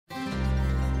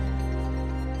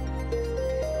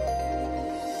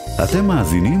אתם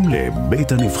מאזינים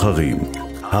לבית הנבחרים,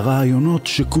 הרעיונות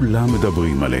שכולם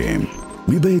מדברים עליהם,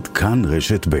 מבית כאן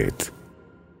רשת בית.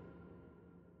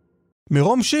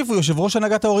 מרום שיף הוא יושב ראש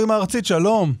הנהגת ההורים הארצית,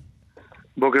 שלום.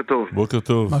 בוקר טוב. בוקר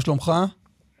טוב. מה שלומך?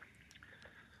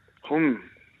 יכול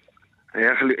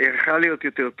להיות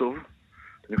יותר טוב.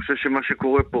 אני חושב שמה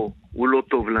שקורה פה הוא לא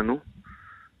טוב לנו.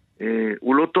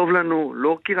 הוא לא טוב לנו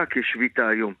לא כי רק יש שביתה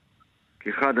היום. כי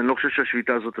אחד, אני לא חושב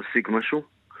שהשביתה הזאת תשיג משהו.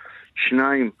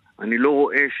 שניים, אני לא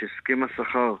רואה שהסכם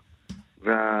השכר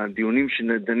והדיונים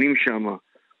שדנים שם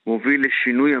מוביל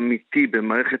לשינוי אמיתי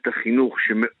במערכת החינוך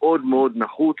שמאוד מאוד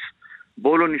נחוץ.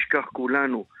 בואו לא נשכח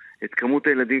כולנו את כמות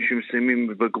הילדים שמסיימים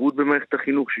בבגרות במערכת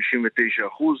החינוך, 69%.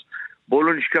 בואו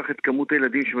לא נשכח את כמות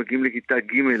הילדים שמגיעים לכיתה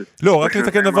ג'. לא, רק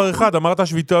לתקן דבר אחד, אמרת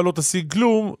שביתה לא תשיג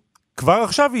כלום, כבר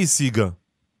עכשיו היא השיגה.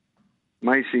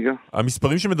 מה היא השיגה?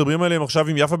 המספרים שמדברים עליהם עכשיו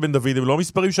עם יפה בן דוד, הם לא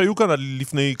המספרים שהיו כאן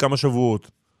לפני כמה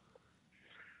שבועות.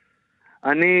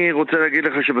 אני רוצה להגיד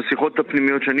לך שבשיחות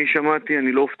הפנימיות שאני שמעתי,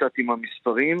 אני לא הופתעתי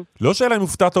מהמספרים. לא שאלה אם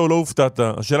הופתעת או לא הופתעת,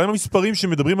 השאלה אם המספרים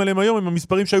שמדברים עליהם היום הם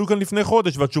המספרים שהיו כאן לפני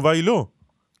חודש, והתשובה היא לא.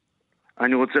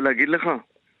 אני רוצה להגיד לך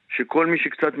שכל מי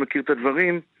שקצת מכיר את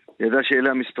הדברים, ידע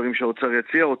שאלה המספרים שהאוצר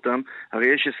יציע אותם.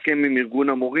 הרי יש הסכם עם ארגון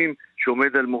המורים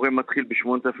שעומד על מורה מתחיל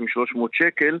ב-8,300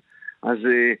 שקל, אז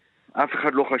אף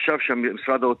אחד לא חשב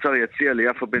שמשרד האוצר יציע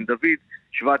ליפה בן דוד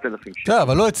 7,000 שקל.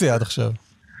 אבל לא יציע עד עכשיו.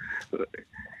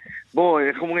 בוא,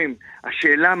 איך אומרים?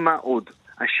 השאלה מה עוד?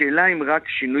 השאלה אם רק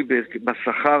שינוי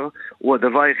בשכר הוא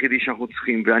הדבר היחידי שאנחנו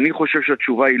צריכים, ואני חושב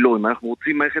שהתשובה היא לא. אם אנחנו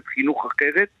רוצים מערכת חינוך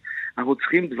אחרת, אנחנו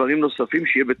צריכים דברים נוספים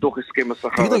שיהיה בתוך הסכם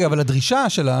השכר. תגיד רגע, אבל הדרישה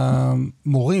של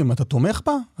המורים, אתה תומך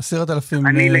בה? 10,000...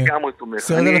 אני לגמרי תומך.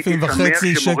 10,500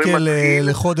 שקל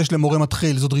לחודש למורה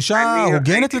מתחיל. זו דרישה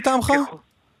הוגנת לטעמך?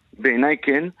 בעיניי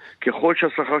כן. ככל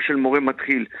שהשכר של מורה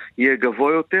מתחיל יהיה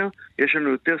גבוה יותר, יש לנו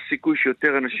יותר סיכוי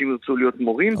שיותר אנשים ירצו להיות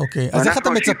מורים. אוקיי, אז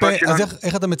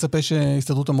איך אתה מצפה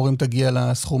שהסתדרות המורים תגיע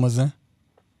לסכום הזה?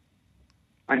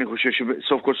 אני חושב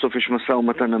שסוף כל סוף יש משא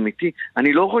ומתן אמיתי.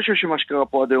 אני לא חושב שמה שקרה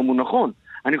פה עד היום הוא נכון.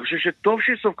 אני חושב שטוב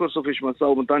שסוף כל סוף יש משא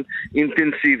ומתן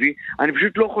אינטנסיבי. אני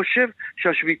פשוט לא חושב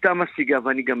שהשביתה משיגה,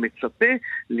 ואני גם מצפה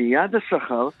ליד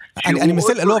השכר.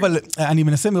 אני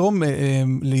מנסה מרום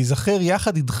להיזכר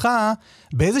יחד איתך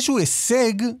באיזשהו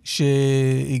הישג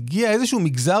שהגיע איזשהו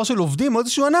מגזר של עובדים או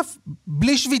איזשהו ענף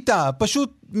בלי שביתה,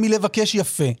 פשוט מלבקש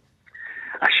יפה.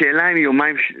 השאלה היא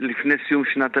יומיים לפני סיום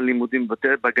שנת הלימודים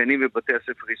בגנים ובתי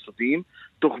הספר יסודיים,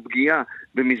 תוך פגיעה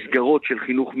במסגרות של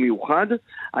חינוך מיוחד,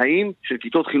 האם של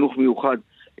כיתות חינוך מיוחד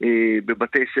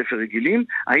בבתי ספר רגילים,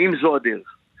 האם זו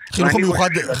הדרך?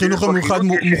 חינוך מיוחד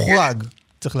מוחרג,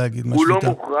 צריך להגיד. הוא לא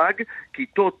מוחרג,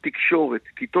 כיתות תקשורת,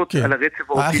 כיתות על הרצף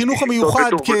האוטיסטי. החינוך המיוחד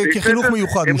כחינוך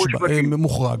מיוחד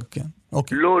מוחרג, כן.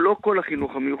 לא כל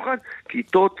החינוך המיוחד,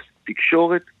 כיתות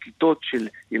תקשורת, כיתות של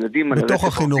ילדים בתוך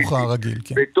החינוך הרגיל,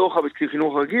 כן. בתוך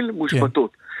החינוך הרגיל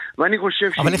מושבתות. ואני חושב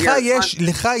אבל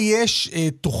לך יש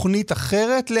תוכנית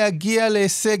אחרת להגיע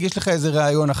להישג? יש לך איזה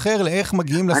רעיון אחר לאיך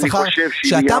מגיעים לשכר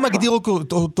שאתה מגדיר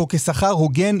אותו כשכר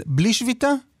הוגן בלי שביתה?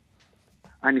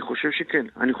 אני חושב שכן,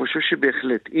 אני חושב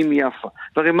שבהחלט, אם יפה.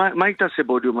 והרי מה היא תעשה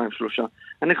בעוד יומיים שלושה?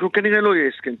 אנחנו כנראה לא יהיה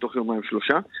הסכם תוך יומיים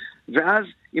שלושה, ואז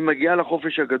היא מגיעה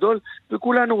לחופש הגדול,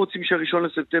 וכולנו רוצים שהראשון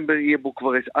לספטמבר יהיה בו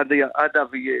כבר עד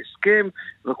ויהיה הסכם,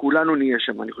 וכולנו נהיה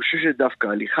שם. אני חושב שדווקא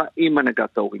הליכה עם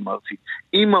הנהגת ההורים הארצית,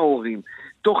 עם ההורים,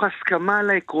 תוך הסכמה על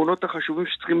העקרונות החשובים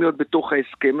שצריכים להיות בתוך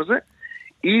ההסכם הזה,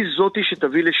 היא זאתי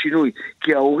שתביא לשינוי.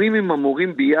 כי ההורים עם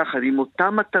המורים ביחד, עם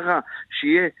אותה מטרה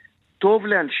שיהיה טוב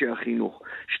לאנשי החינוך,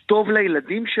 טוב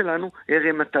לילדים שלנו,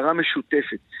 הרי מטרה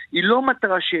משותפת. היא לא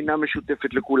מטרה שאינה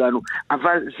משותפת לכולנו,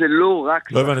 אבל זה לא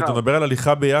רק... לא הבנתי, אתה מדבר על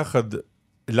הליכה ביחד.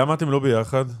 למה אתם לא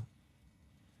ביחד?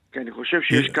 כי אני חושב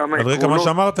שיש כמה עקרונות... על רקע מה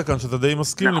שאמרת כאן, שאתה די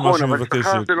מסכים למה שמבקשת.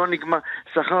 נכון, אבל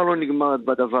שכר לא נגמר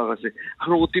בדבר הזה.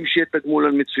 אנחנו רוצים שיהיה תגמול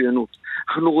על מצוינות.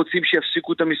 אנחנו רוצים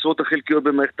שיפסיקו את המשרות החלקיות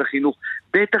במערכת החינוך.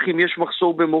 בטח אם יש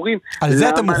מחסור במורים. על זה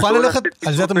אתה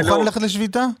מוכן ללכת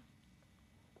לשביתה?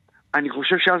 אני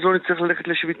חושב שאז לא נצטרך ללכת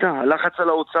לשביתה. הלחץ על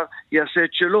האוצר יעשה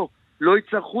את שלו. לא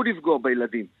יצטרכו לפגוע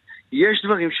בילדים. יש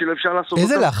דברים שלא אפשר לעשות אותם.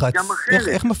 איזה לחץ?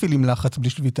 איך מפעילים לחץ בלי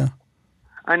שביתה?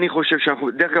 אני חושב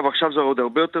שאנחנו, דרך אגב, עכשיו זה עוד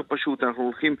הרבה יותר פשוט. אנחנו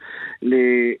הולכים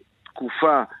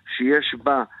לתקופה שיש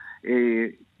בה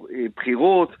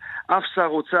בחירות. אף שר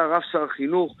אוצר, אף שר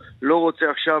חינוך לא רוצה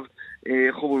עכשיו,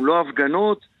 לא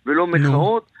הפגנות ולא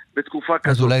מחאות בתקופה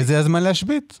כזאת. אז אולי זה הזמן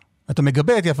להשבית. אתה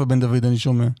מגבה את יפה בן דוד, אני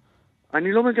שומע.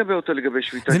 אני לא מגבה אותה לגבי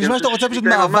שביתה. זה נשמע שאתה רוצה פשוט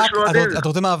מאבק, אתה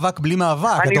רוצה מאבק בלי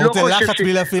מאבק, אתה רוצה לחץ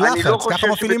בלי להפעיל לחץ, ככה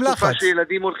מפעילים לחץ. אני לא חושב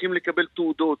שילדים הולכים לקבל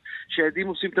תעודות, שילדים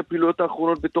עושים את הפעילויות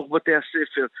האחרונות בתוך בתי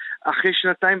הספר, אחרי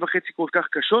 2.5 כל כך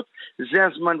קשות, זה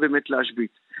הזמן באמת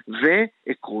להשבית.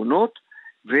 ועקרונות,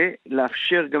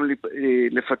 ולאפשר גם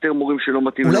לפטר מורים שלא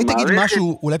מתאים למערכת.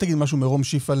 אולי תגיד משהו מרום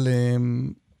שיף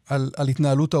על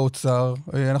התנהלות האוצר.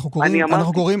 אנחנו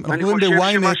קוראים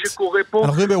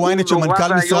בוויינט של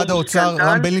מנכ"ל משרד האוצר,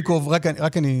 רם בלינקוב,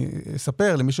 רק אני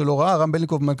אספר למי שלא ראה, רם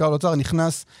בלינקוב מנכ"ל האוצר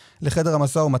נכנס לחדר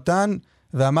המשא ומתן,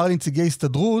 ואמר לנציגי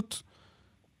הסתדרות,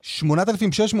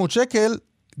 8,600 שקל,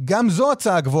 גם זו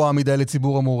הצעה גבוהה מדי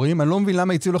לציבור המורים, אני לא מבין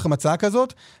למה הציעו לכם הצעה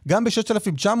כזאת, גם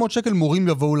ב-6,900 שקל מורים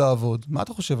יבואו לעבוד. מה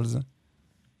אתה חושב על זה?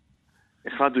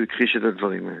 אחד, הוא הכחיש את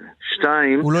הדברים האלה.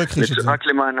 2, הוא לא הכחיש את זה. רק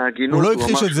למען ההגינות. הוא לא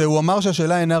הכחיש את זה, הוא אמר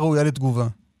שהשאלה אינה ראויה לתגובה.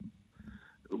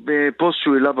 בפוסט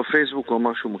שהוא העלה בפייסבוק, הוא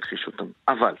אמר שהוא מכחיש אותם.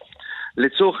 אבל,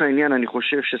 לצורך העניין, אני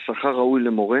חושב ששכר ראוי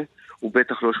למורה, הוא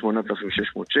בטח לא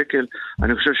 8,600 שקל.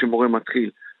 אני חושב שמורה מתחיל,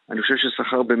 אני חושב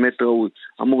ששכר באמת ראוי,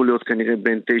 אמור להיות כנראה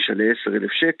בין 9 ל-10,000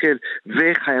 שקל,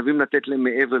 וחייבים לתת להם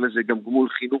מעבר לזה גם גמול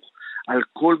חינוך, על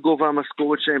כל גובה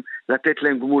המשכורת שלהם, לתת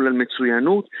להם גמול על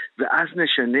מצוינות, ואז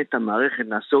נשנה את המערכת,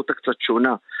 נעשה אותה קצת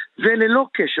שונה. וללא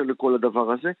קשר לכל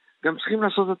הדבר הזה, גם צריכים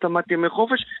לעשות התאמת ימי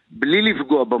חופש, בלי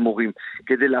לפגוע במורים,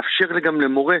 כדי לאפשר גם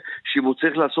למורה, שאם הוא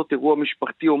צריך לעשות אירוע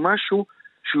משפחתי או משהו,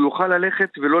 שהוא יוכל ללכת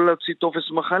ולא להוציא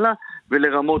טופס מחלה,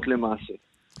 ולרמות למעשה.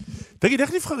 תגיד,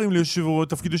 איך נבחרים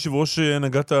לתפקיד יושב ראש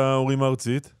הנהגת ההורים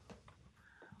הארצית?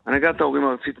 הנהגת ההורים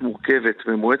הארצית מורכבת,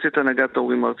 ומועצת הנהגת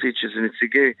ההורים הארצית, שזה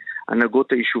נציגי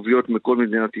הנהגות היישוביות מכל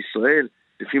מדינת ישראל,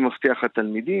 לפי מפתח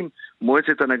התלמידים.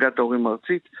 מועצת הנהגת ההורים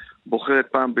הארצית בוחרת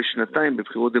פעם בשנתיים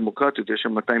בבחירות דמוקרטיות, יש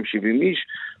שם 270 איש,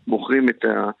 בוחרים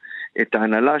את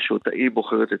ההנהלה שאותה היא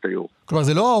בוחרת את היו"ר. כלומר,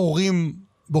 זה לא ההורים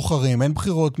בוחרים, אין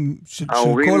בחירות של כל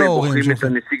ההורים. ההורים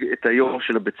בוחרים את היו"ר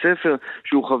של הבית ספר,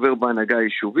 שהוא חבר בהנהגה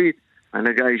היישובית.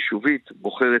 ההנהגה היישובית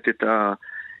בוחרת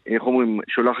איך אומרים,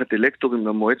 שולחת אלקטורים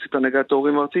למועצת הנהגת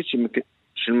ההורים הארצית,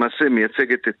 שלמעשה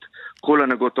מייצגת את כל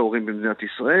הנהגות ההורים במדינת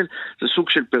ישראל. זה סוג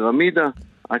של פירמידה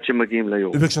עד שמגיעים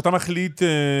ליו"ר. וכשאתה מחליט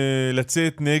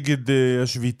לצאת נגד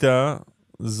השביתה,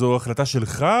 זו החלטה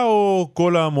שלך או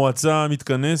כל המועצה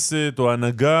מתכנסת, או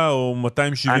הנהגה, או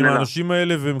 270 האנשים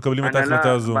האלה ומקבלים את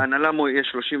ההחלטה הזו? בהנהלה יש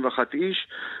 31 איש,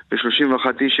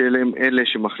 ו31 איש אלה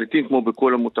שמחליטים, כמו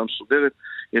בכל עמותה מסודרת,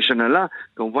 יש הנהלה,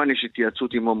 כמובן יש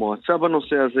התייעצות עם המועצה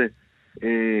בנושא הזה,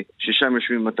 ששם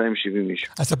יושבים 270 איש.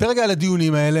 אז ספר רגע על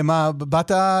הדיונים האלה, מה,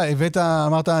 באת, הבאת,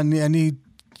 אמרת, אני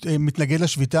מתנגד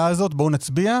לשביתה הזאת, בואו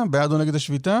נצביע, בעד או נגד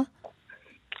השביתה?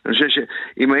 אני חושב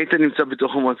שאם היית נמצא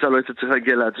בתוך המועצה לא היית צריך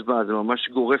להגיע להצבעה, זה ממש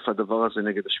גורף הדבר הזה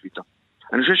נגד השביתה.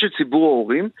 אני חושב שציבור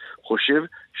ההורים חושב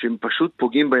שהם פשוט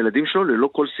פוגעים בילדים שלו ללא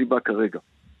כל סיבה כרגע.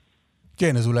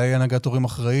 כן, אז אולי הנהגת הורים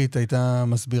אחראית הייתה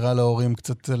מסבירה להורים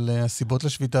קצת על הסיבות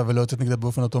לשביתה ולא יוצאת נגדה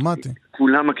באופן אוטומטי.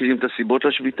 כולם מכירים את הסיבות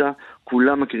לשביתה,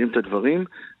 כולם מכירים את הדברים.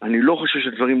 אני לא חושב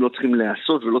שדברים לא צריכים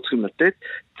לעשות ולא צריכים לתת.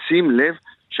 שים לב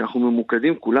שאנחנו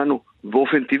ממוקדים כולנו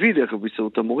באופן טבעי דרך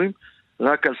בהסתדרות המורים,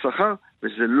 רק על שכר,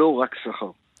 וזה לא רק שכר.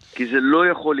 כי זה לא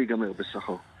יכול להיגמר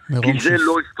בשכר. כי זה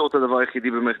לא יפתור את הדבר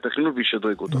היחידי במערכת החינוך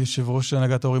וישדרג אותה. יושב ראש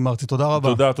הנהגת ההורים הארצית, תודה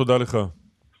רבה. תודה לך.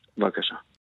 בבקשה.